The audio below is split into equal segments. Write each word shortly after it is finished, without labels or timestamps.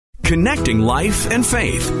Connecting life and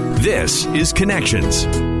faith. This is Connections.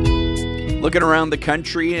 Looking around the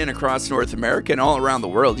country and across North America and all around the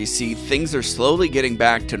world, you see things are slowly getting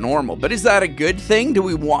back to normal. But is that a good thing? Do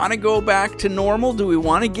we want to go back to normal? Do we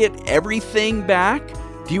want to get everything back?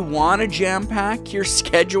 Do you want to jam-pack your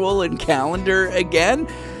schedule and calendar again?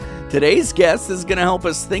 Today's guest is going to help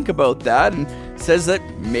us think about that and says that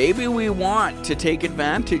maybe we want to take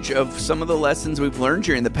advantage of some of the lessons we've learned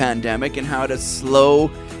during the pandemic and how to slow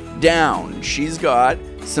down. She's got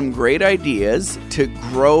some great ideas to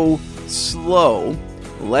grow slow,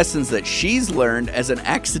 lessons that she's learned as an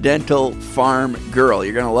accidental farm girl.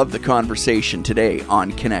 You're going to love the conversation today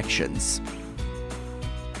on Connections.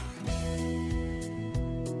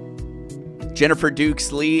 Jennifer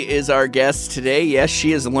Dukes-Lee is our guest today. Yes,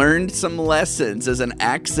 she has learned some lessons as an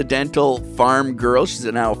accidental farm girl. She's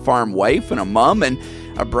now a farm wife and a mom and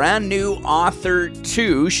a brand new author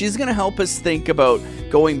too. She's going to help us think about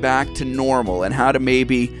going back to normal and how to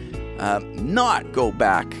maybe not go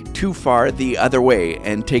back too far the other way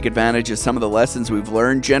and take advantage of some of the lessons we've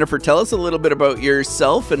learned. Jennifer, tell us a little bit about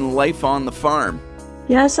yourself and life on the farm.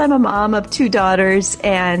 Yes, I'm a mom of 2 daughters,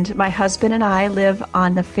 and my husband and I live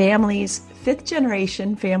on the family's 5th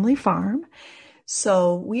generation family farm.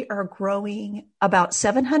 So we are growing about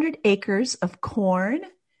 700 acres of corn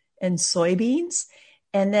and soybeans.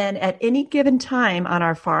 And then at any given time on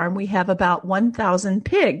our farm, we have about 1,000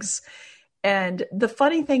 pigs. And the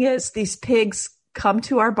funny thing is, these pigs come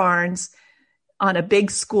to our barns on a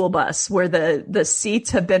big school bus where the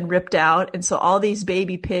seats have been ripped out. And so all these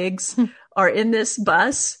baby pigs are in this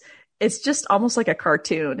bus. It's just almost like a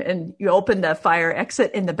cartoon. And you open the fire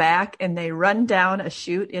exit in the back and they run down a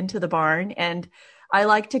chute into the barn. And I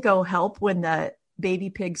like to go help when the baby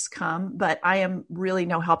pigs come, but I am really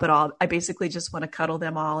no help at all. I basically just want to cuddle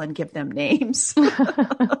them all and give them names. But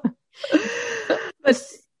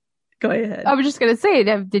go ahead. I was just going to say,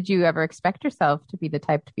 did you ever expect yourself to be the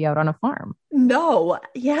type to be out on a farm? No.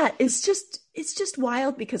 Yeah. It's just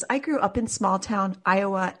wild because I grew up in small town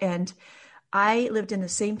Iowa, and I lived in the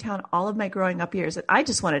same town all of my growing up years, and I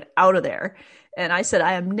just wanted out of there. And I said,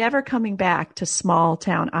 I am never coming back to small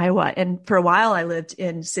town Iowa. And for a while I lived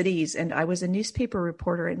in cities, and I was a newspaper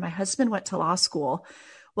reporter, and my husband went to law school.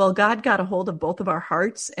 Well, God got a hold of both of our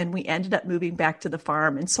hearts, and we ended up moving back to the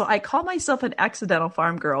farm. And so I call myself an accidental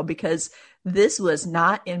farm girl because this was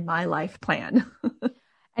not in my life plan.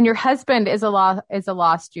 And your husband is a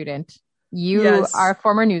law student. You Yes. are a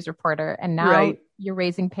former news reporter, and now you're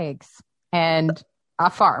raising pigs and a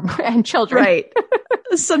farm and children. Right.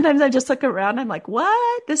 Sometimes I just look around, I'm like,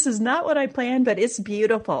 what? This is not what I planned, but it's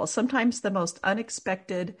beautiful. Sometimes the most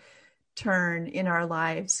unexpected turn in our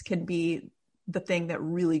lives can be the thing that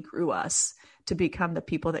really grew us to become the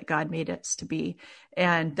people that God made us to be.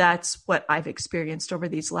 And that's what I've experienced over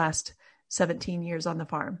these last 17 years on the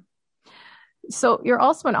farm. So you're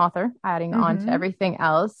also an author, adding on to everything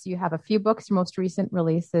else. You have a few books. Your most recent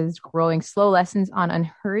release is Growing Slow: Lessons on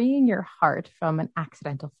Unhurrying Your Heart from an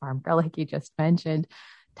Accidental Farm Girl, like you just mentioned.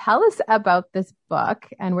 Tell us about this book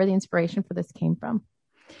and where the inspiration for this came from.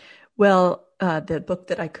 Well, the book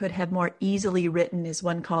that I could have more easily written is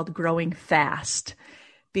one called Growing Fast,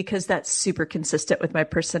 because that's super consistent with my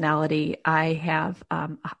personality.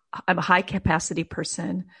 I'm a high capacity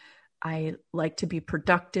person. I like to be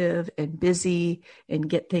productive and busy and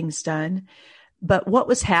get things done. But what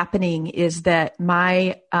was happening is that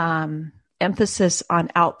my emphasis on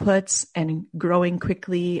outputs and growing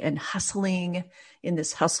quickly and hustling in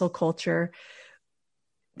this hustle culture,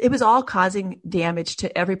 it was all causing damage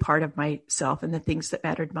to every part of myself and the things that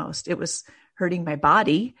mattered most. It was hurting my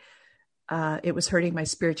body. It was hurting my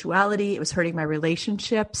spirituality. It was hurting my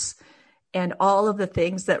relationships and all of the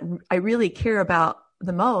things that I really care about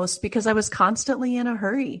the most, because I was constantly in a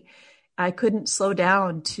hurry. I couldn't slow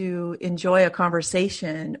down to enjoy a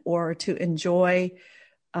conversation or to enjoy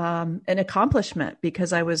an accomplishment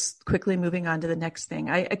because I was quickly moving on to the next thing.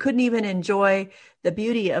 I couldn't even enjoy the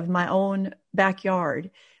beauty of my own backyard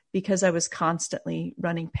because I was constantly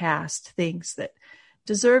running past things that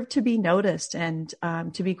deserved to be noticed and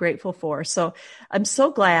to be grateful for. So I'm so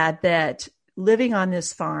glad that living on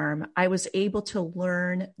this farm, I was able to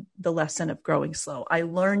learn the lesson of growing slow. I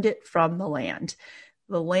learned it from the land.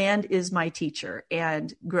 The land is my teacher,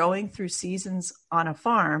 and growing through seasons on a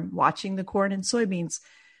farm, watching the corn and soybeans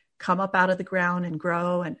come up out of the ground and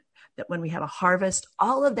grow, and that when we have a harvest,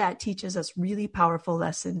 all of that teaches us really powerful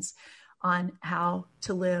lessons on how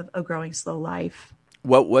to live a growing slow life.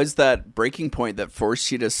 What was that breaking point that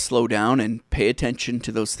forced you to slow down and pay attention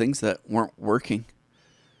to those things that weren't working?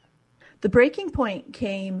 The breaking point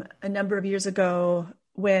came a number of years ago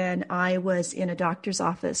when I was in a doctor's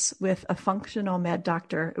office with a functional med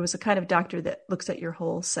doctor. It was a kind of doctor that looks at your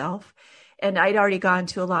whole self. And I'd already gone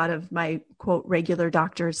to a lot of my, quote, regular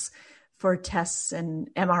doctors for tests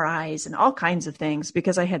and MRIs and all kinds of things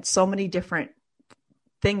because I had so many different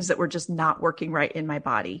things that were just not working right in my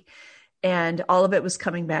body. And all of it was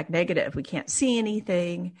coming back negative. We can't see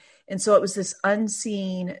anything. And so it was this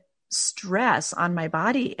unseen stress on my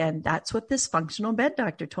body. And that's what this functional med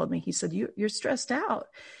doctor told me. He said, you're stressed out.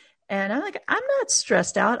 And I'm like, I'm not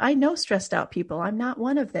stressed out. I know stressed out people. I'm not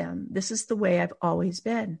one of them. This is the way I've always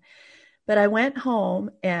been. But I went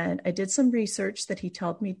home and I did some research that he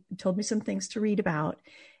told me some things to read about.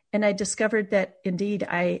 And I discovered that indeed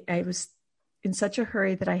I was in such a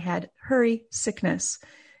hurry that I had hurry sickness.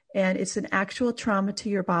 And it's an actual trauma to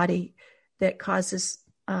your body that causes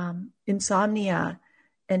insomnia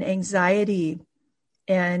and anxiety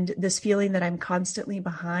and this feeling that I'm constantly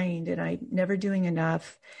behind and I'm never doing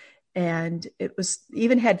enough. And it was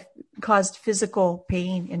even had caused physical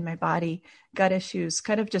pain in my body, gut issues,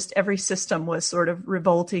 kind of just every system was sort of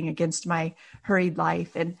revolting against my hurried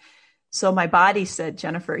life. And so my body said,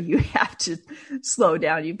 Jennifer, you have to slow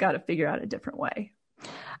down. You've got to figure out a different way.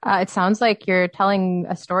 It sounds like you're telling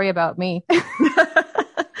a story about me.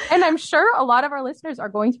 And I'm sure a lot of our listeners are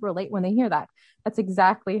going to relate when they hear that. That's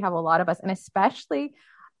exactly how a lot of us, and especially,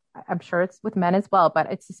 I'm sure it's with men as well,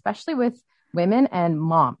 but it's especially with women and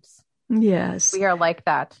moms. Yes. We are like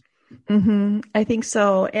that. Mm-hmm. I think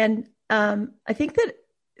so. And I think that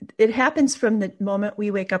it happens from the moment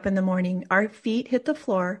we wake up in the morning, our feet hit the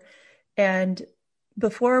floor, and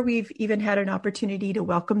before we've even had an opportunity to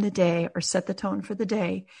welcome the day or set the tone for the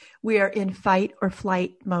day, we are in fight or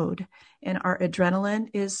flight mode. And our adrenaline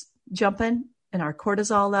is jumping and our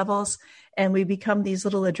cortisol levels. And we become these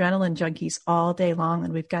little adrenaline junkies all day long,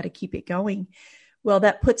 and we've got to keep it going. Well,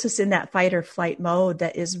 that puts us in that fight or flight mode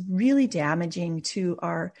that is really damaging to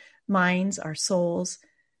our minds, our souls,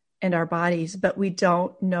 and our bodies. But we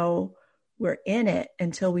don't know we're in it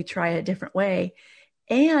until we try a different way.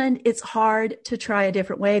 And it's hard to try a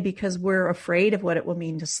different way because we're afraid of what it will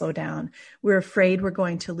mean to slow down. We're afraid we're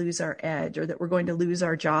going to lose our edge or that we're going to lose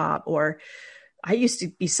our job. Or I used to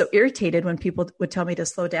be so irritated when people would tell me to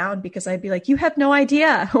slow down because I'd be like, you have no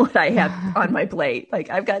idea what I have on my plate. Like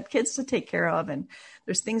I've got kids to take care of and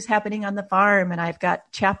there's things happening on the farm and I've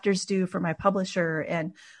got chapters due for my publisher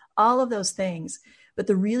and all of those things. But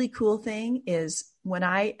the really cool thing is when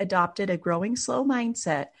I adopted a growing slow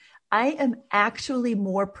mindset, I am actually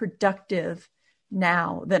more productive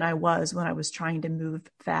now than I was when I was trying to move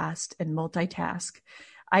fast and multitask.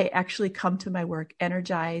 I actually come to my work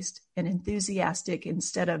energized and enthusiastic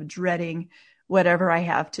instead of dreading whatever I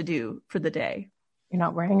have to do for the day. You're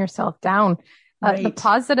not wearing yourself down. Right. The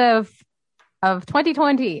positive of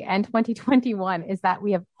 2020 and 2021 is that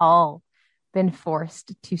we have all been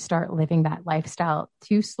forced to start living that lifestyle,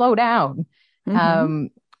 to slow down. Mm-hmm.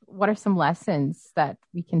 What are some lessons that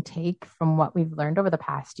we can take from what we've learned over the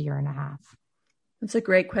past year and a half? That's a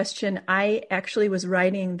great question. I actually was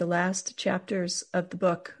writing the last chapters of the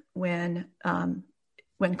book when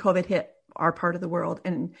COVID hit our part of the world.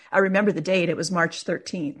 And I remember the date, it was March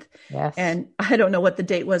 13th. Yes. And I don't know what the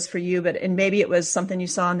date was for you, and maybe it was something you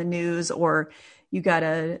saw in the news or you got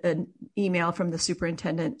an email from the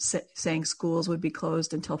superintendent saying schools would be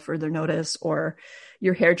closed until further notice, or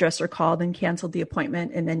your hairdresser called and canceled the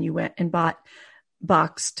appointment. And then you went and bought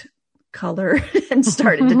boxed color and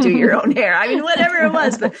started to do your own hair. I mean, whatever it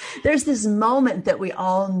was, but there's this moment that we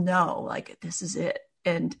all know, like, this is it.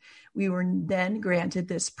 And we were then granted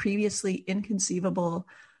this previously inconceivable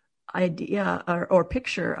idea or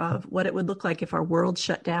picture of what it would look like if our world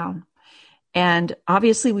shut down. And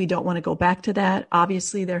obviously we don't want to go back to that.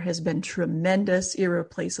 Obviously there has been tremendous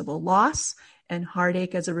irreplaceable loss and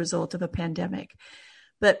heartache as a result of a pandemic.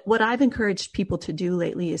 But what I've encouraged people to do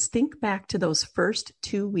lately is think back to those first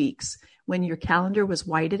 2 weeks when your calendar was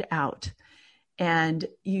whited out and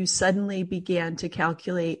you suddenly began to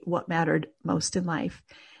calculate what mattered most in life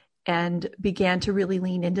and began to really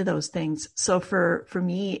lean into those things. So for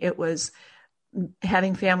me, it was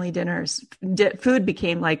having family dinners. Food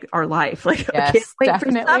became like our life. Like, yes, I can't wait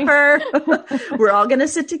definitely. for supper. We're all going to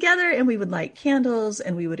sit together and we would light candles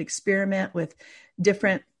and we would experiment with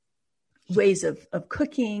different ways of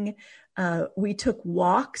cooking. We took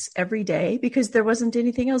walks every day because there wasn't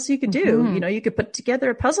anything else you could do. Mm-hmm. You know, you could put together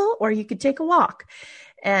a puzzle or you could take a walk.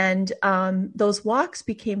 And those walks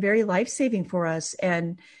became very life-saving for us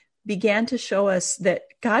and began to show us that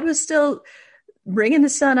God was still bringing the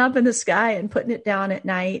sun up in the sky and putting it down at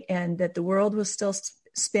night, and that the world was still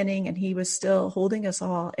spinning and he was still holding us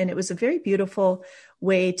all. And it was a very beautiful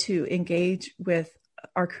way to engage with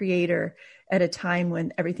our Creator at a time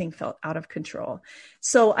when everything felt out of control.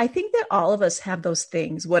 So I think that all of us have those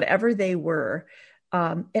things, whatever they were.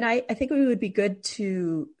 And I think it would be good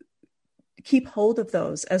to keep hold of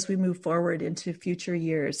those as we move forward into future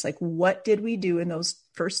years. Like, what did we do in those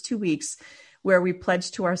first 2 weeks where we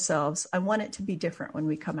pledged to ourselves, I want it to be different when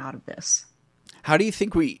we come out of this? How do you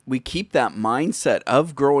think we keep that mindset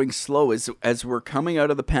of growing slow as we're coming out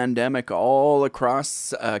of the pandemic all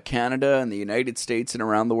across Canada and the United States and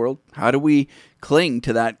around the world? How do we cling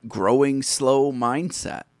to that growing slow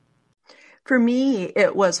mindset? For me,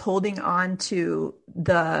 it was holding on to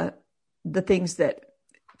the things that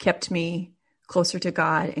kept me closer to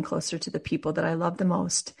God and closer to the people that I love the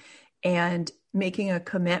most, and making a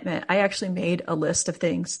commitment. I actually made a list of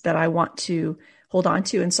things that I want to hold on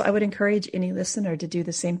to. And so I would encourage any listener to do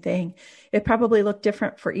the same thing. It probably looked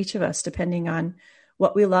different for each of us, depending on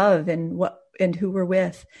what we love and who we're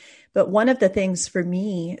with. But one of the things for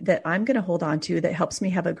me that I'm going to hold on to that helps me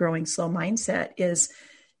have a growing slow mindset is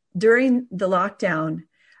during the lockdown,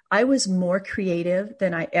 I was more creative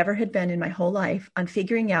than I ever had been in my whole life on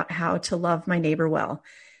figuring out how to love my neighbor well,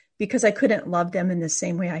 because I couldn't love them in the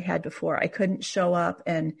same way I had before. I couldn't show up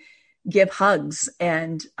and give hugs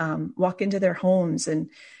and walk into their homes and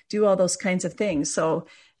do all those kinds of things. So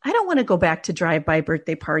I don't want to go back to drive-by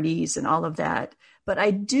birthday parties and all of that, but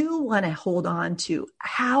I do want to hold on to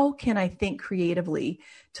how can I think creatively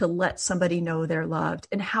to let somebody know they're loved,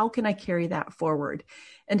 and how can I carry that forward?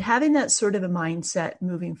 And having that sort of a mindset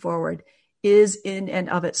moving forward is in and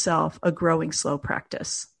of itself a growing slow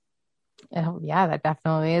practice. Oh, yeah, that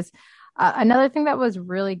definitely is. Another thing that was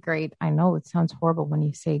really great, I know it sounds horrible when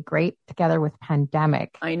you say great together with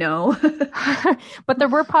pandemic. I know. But there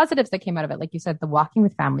were positives that came out of it. Like you said, the walking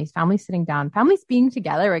with families sitting down, families being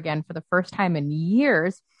together again for the first time in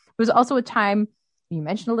years. It was also a time, you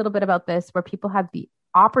mentioned a little bit about this, where people had the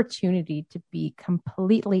opportunity to be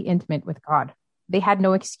completely intimate with God. They had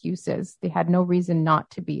no excuses. They had no reason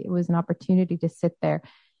not to be. It was an opportunity to sit there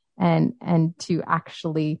and to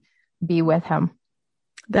actually be with him.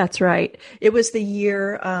 That's right. It was the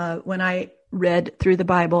year when I read through the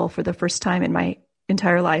Bible for the first time in my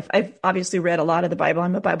entire life. I've obviously read a lot of the Bible.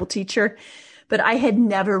 I'm a Bible teacher, but I had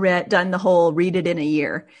never done the whole read it in a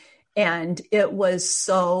year. And it was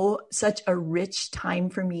such a rich time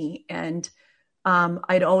for me. And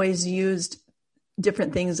I'd always used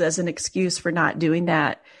different things as an excuse for not doing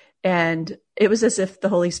that. And it was as if the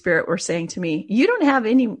Holy Spirit were saying to me, you don't have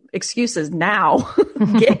any excuses now,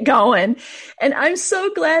 get going. And I'm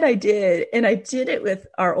so glad I did. And I did it with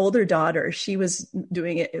our older daughter. She was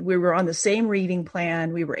doing it. We were on the same reading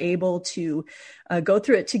plan. We were able to go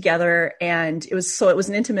through it together. And it was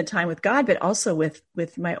an intimate time with God, but also with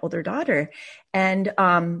my older daughter. And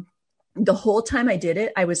the whole time I did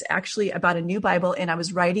it, I was actually about a new Bible, and I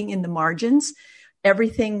was writing in the margins.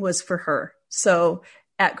 Everything was for her. So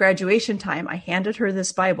at graduation time, I handed her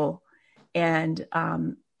this Bible, and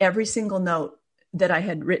every single note that I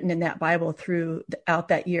had written in that Bible throughout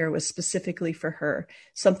that year was specifically for her,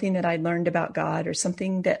 something that I learned about God or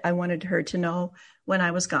something that I wanted her to know when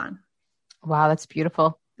I was gone. Wow, that's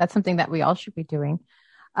beautiful. That's something that we all should be doing.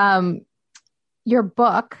 Your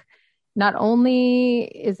book, not only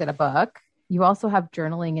is it a book, you also have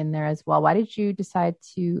journaling in there as well. Why did you decide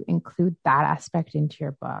to include that aspect into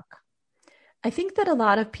your book? I think that a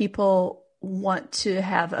lot of people want to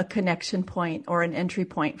have a connection point or an entry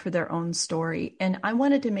point for their own story. And I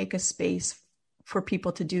wanted to make a space for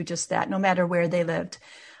people to do just that, no matter where they lived.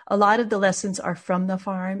 A lot of the lessons are from the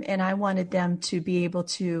farm, and I wanted them to be able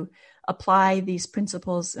to apply these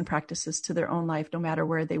principles and practices to their own life, no matter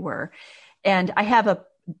where they were. And I have a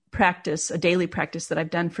daily practice that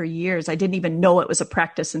I've done for years. I didn't even know it was a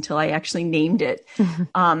practice until I actually named it.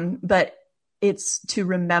 But it's to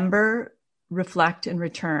remember, reflect, and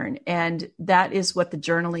return. And that is what the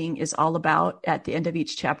journaling is all about. At the end of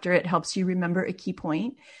each chapter, it helps you remember a key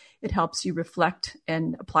point. It helps you reflect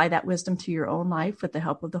and apply that wisdom to your own life with the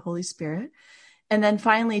help of the Holy Spirit. And then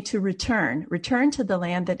finally, to return to the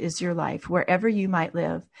land that is your life, wherever you might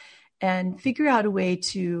live, and figure out a way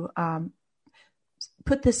to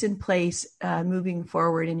put this in place moving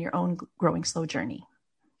forward in your own growing slow journey.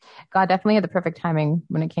 God definitely had the perfect timing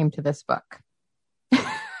when it came to this book.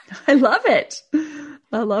 I love it.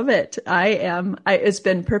 I love it. It's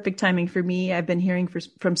been perfect timing for me. I've been hearing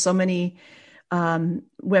from so many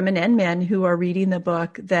women and men who are reading the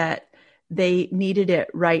book that they needed it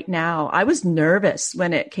right now. I was nervous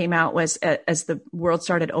when it came out as the world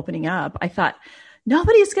started opening up. I thought,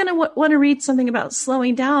 nobody's going to want to read something about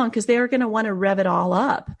slowing down because they are going to want to rev it all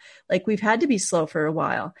up. Like, we've had to be slow for a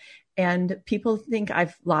while. And people think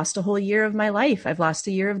I've lost a whole year of my life. I've lost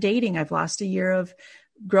a year of dating. I've lost a year of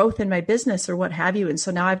growth in my business or what have you. And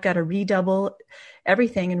so now I've got to redouble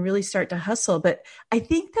everything and really start to hustle. But I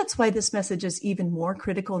think that's why this message is even more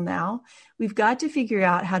critical now. We've got to figure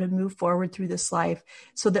out how to move forward through this life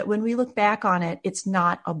so that when we look back on it, it's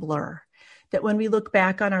not a blur. That when we look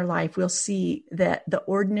back on our life, we'll see that the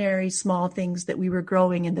ordinary small things that we were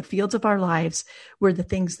growing in the fields of our lives were the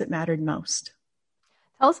things that mattered most.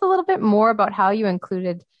 Tell us a little bit more about how you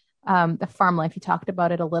included the farm life. You talked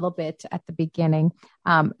about it a little bit at the beginning,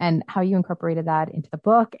 and how you incorporated that into the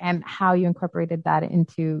book and how you incorporated that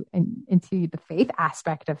into the faith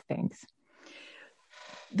aspect of things.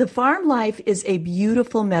 The farm life is a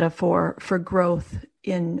beautiful metaphor for growth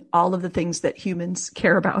in all of the things that humans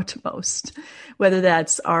care about most, whether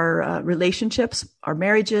that's our relationships, our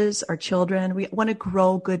marriages, our children. We want to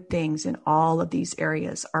grow good things in all of these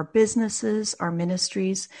areas, our businesses, our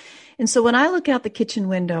ministries. And so when I look out the kitchen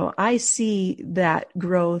window, I see that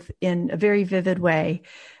growth in a very vivid way.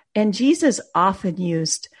 And Jesus often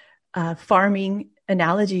used farming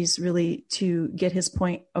analogies really to get his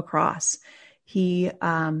point across.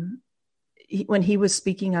 When he was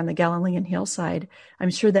speaking on the Galilean hillside, I'm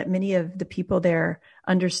sure that many of the people there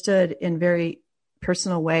understood in very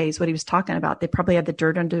personal ways what he was talking about. They probably had the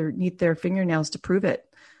dirt underneath their fingernails to prove it.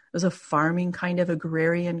 It was a farming kind of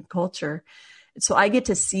agrarian culture. So I get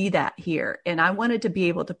to see that here. And I wanted to be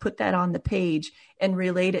able to put that on the page and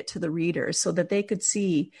relate it to the readers so that they could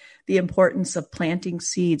see the importance of planting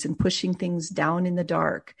seeds and pushing things down in the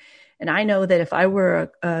dark. And I know that if I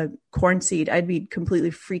were a corn seed, I'd be completely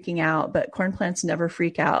freaking out, but corn plants never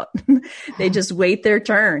freak out. They just wait their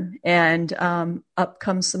turn, and up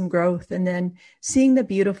comes some growth. And then seeing the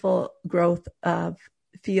beautiful growth of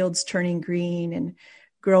fields turning green and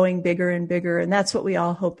growing bigger and bigger. And that's what we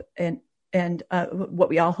all hope and what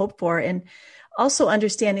we all hope for. And also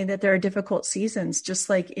understanding that there are difficult seasons, just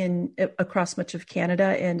like across much of Canada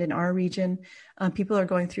and in our region, people are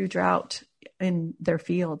going through drought in their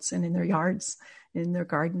fields and in their yards, in their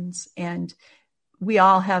gardens. And we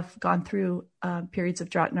all have gone through periods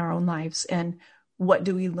of drought in our own lives. And what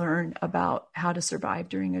do we learn about how to survive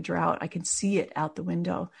during a drought? I can see it out the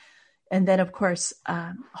window. And then, of course,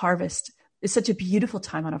 harvest is such a beautiful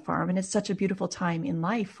time on a farm. And it's such a beautiful time in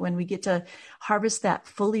life when we get to harvest that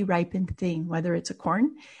fully ripened thing, whether it's a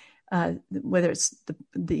corn, whether it's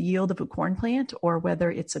the yield of a corn plant, or whether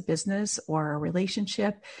it's a business or a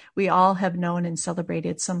relationship. We all have known and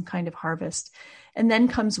celebrated some kind of harvest. And then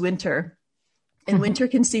comes winter. And winter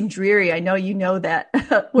can seem dreary. I know you know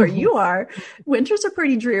that where you are. Winters are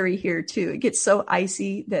pretty dreary here too. It gets so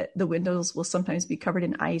icy that the windows will sometimes be covered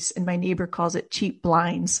in ice. And my neighbor calls it cheap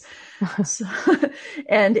blinds.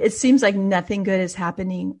 And it seems like nothing good is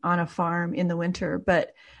happening on a farm in the winter.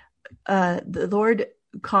 But the Lord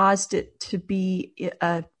caused it to be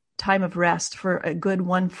a time of rest for a good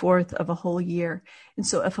 1/4 of a whole year. And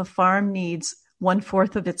so if a farm needs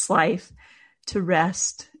 1/4 of its life to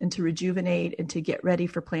rest and to rejuvenate and to get ready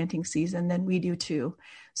for planting season, then we do too.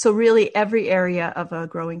 So really every area of a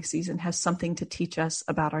growing season has something to teach us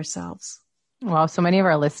about ourselves. Well, so many of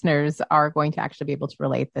our listeners are going to actually be able to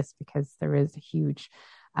relate this because there is a huge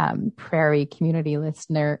prairie community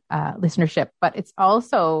listenership, but it's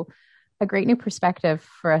also a great new perspective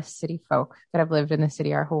for us city folk that have lived in the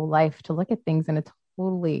city our whole life to look at things in a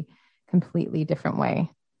totally, completely different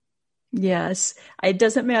way. Yes. It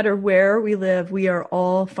doesn't matter where we live. We are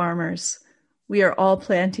all farmers. We are all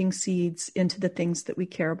planting seeds into the things that we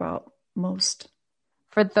care about most.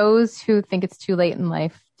 For those who think it's too late in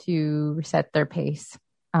life to reset their pace,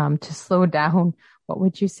 to slow down, what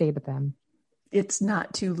would you say to them? It's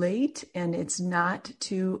not too late and it's not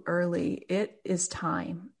too early. It is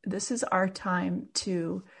time. This is our time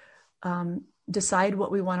to decide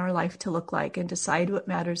what we want our life to look like and decide what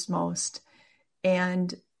matters most.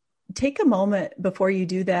 And take a moment before you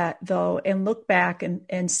do that, though, and look back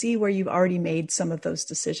and see where you've already made some of those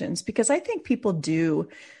decisions, because I think people do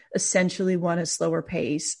essentially want a slower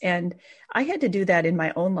pace. And I had to do that in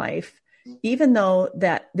my own life, even though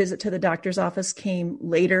that visit to the doctor's office came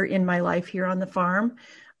later in my life here on the farm.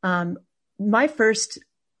 My first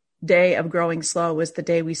day of growing slow was the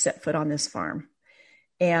day we set foot on this farm.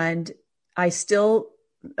 And I still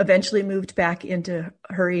eventually moved back into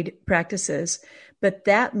hurried practices, but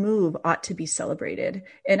that move ought to be celebrated.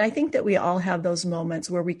 And I think that we all have those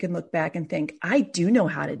moments where we can look back and think, I do know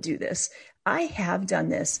how to do this. I have done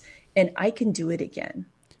this and I can do it again.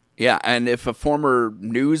 Yeah, and if a former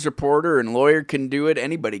news reporter and lawyer can do it,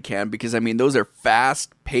 anybody can, because, I mean, those are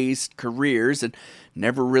fast-paced careers and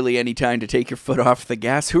never really any time to take your foot off the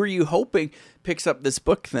gas. Who are you hoping picks up this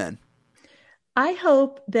book then? I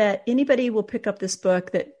hope that anybody will pick up this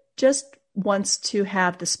book that just wants to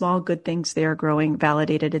have the small good things they are growing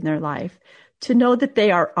validated in their life, to know that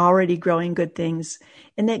they are already growing good things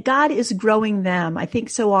and that God is growing them. I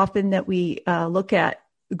think so often that we look at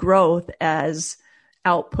growth as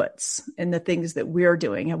outputs and the things that we're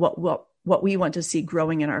doing and what we want to see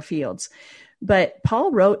growing in our fields. But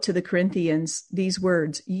Paul wrote to the Corinthians these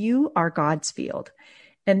words, "You are God's field."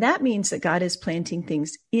 And that means that God is planting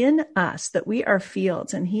things in us, that we are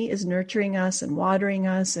fields, and he is nurturing us and watering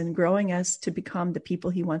us and growing us to become the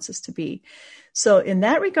people he wants us to be. So in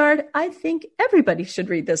that regard, I think everybody should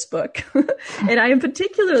read this book. And I am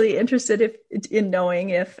particularly interested in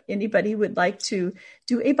knowing if anybody would like to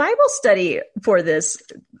do a Bible study for this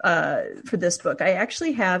book. I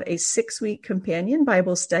actually have a 6-week companion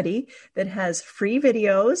Bible study that has free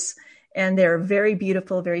videos, and they're very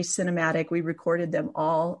beautiful, very cinematic. We recorded them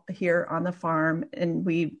all here on the farm, and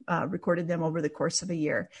we recorded them over the course of a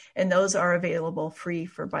year. And those are available free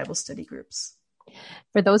for Bible study groups.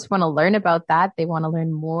 For those who want to learn about that, they want to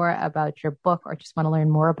learn more about your book or just want to learn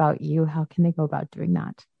more about you, how can they go about doing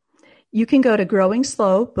that? You can go to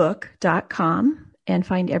growingslowbook.com and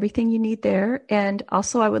find everything you need there. And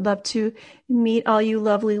also, I would love to meet all you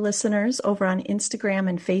lovely listeners over on Instagram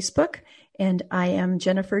and Facebook. And I am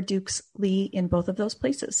Jennifer Dukes Lee in both of those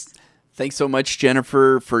places. Thanks so much,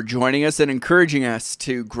 Jennifer, for joining us and encouraging us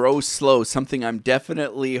to grow slow, something I'm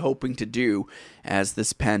definitely hoping to do as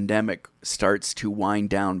this pandemic starts to wind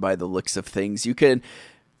down by the looks of things. You can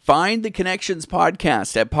find the Connections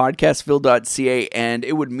podcast at podcastville.ca, and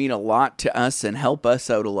it would mean a lot to us and help us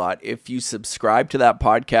out a lot if you subscribe to that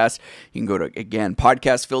podcast. You can go to, again,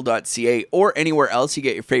 podcastville.ca or anywhere else you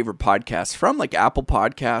get your favorite podcasts from, like Apple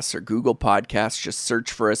Podcasts or Google Podcasts. Just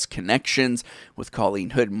search for us, Connections, with Colleen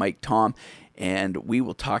Hood and Mike Tom, and we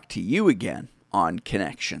will talk to you again on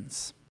Connections.